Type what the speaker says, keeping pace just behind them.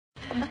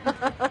Hey,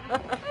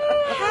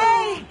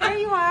 there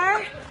you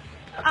are.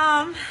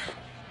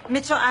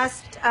 Mitchell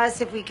asked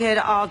us if we could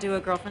all do a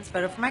girlfriend's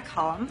photo for my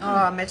column.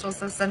 Oh, Mitchell's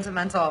so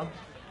sentimental.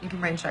 You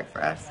can write a check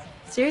for us.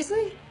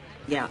 Seriously?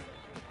 Yeah.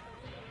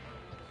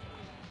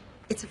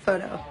 It's a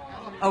photo.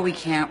 Oh, we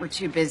can't. We're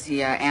too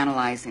busy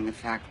analyzing the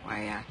fact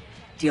why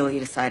Delia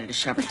decided to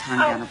shove her tongue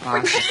down her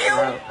boss's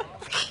throat.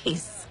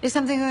 Please. Is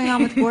something going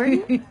on with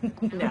Gordon?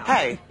 No.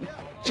 Hey,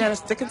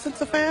 Janice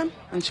Dickinson's a fan,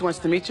 and she wants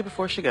to meet you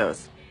before she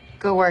goes.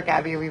 Good work,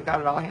 Abby. We've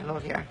got it all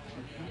handled here.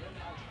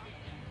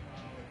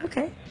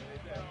 Okay.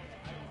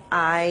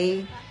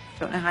 I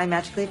don't know how I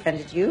magically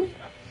offended you.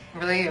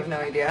 Really? You have no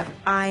idea?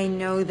 I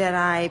know that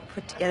I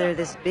put together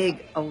this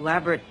big,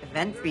 elaborate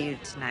event for you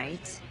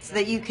tonight so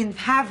that you can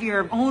have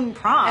your own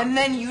prom. And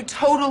then you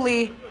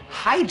totally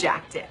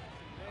hijacked it.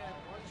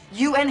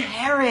 You and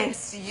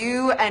Harris,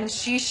 you and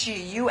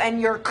Shishi, you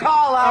and your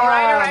caller. All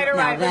right.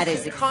 Now that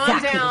is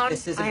exactly what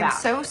this is about. I'm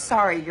so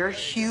sorry. Your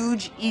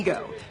huge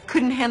ego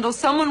couldn't handle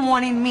someone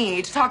wanting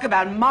me to talk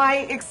about my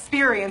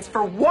experience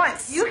for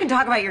once. You can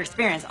talk about your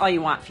experience all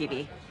you want,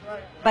 Phoebe.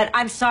 But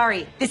I'm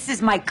sorry, this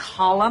is my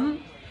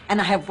column,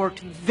 and I have worked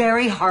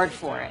very hard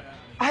for it.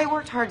 I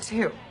worked hard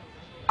too.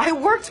 I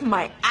worked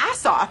my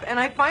ass off, and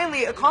I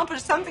finally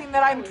accomplished something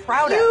that I'm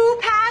proud of. You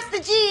passed the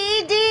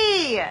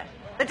GED!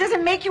 That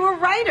doesn't make you a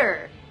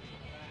writer.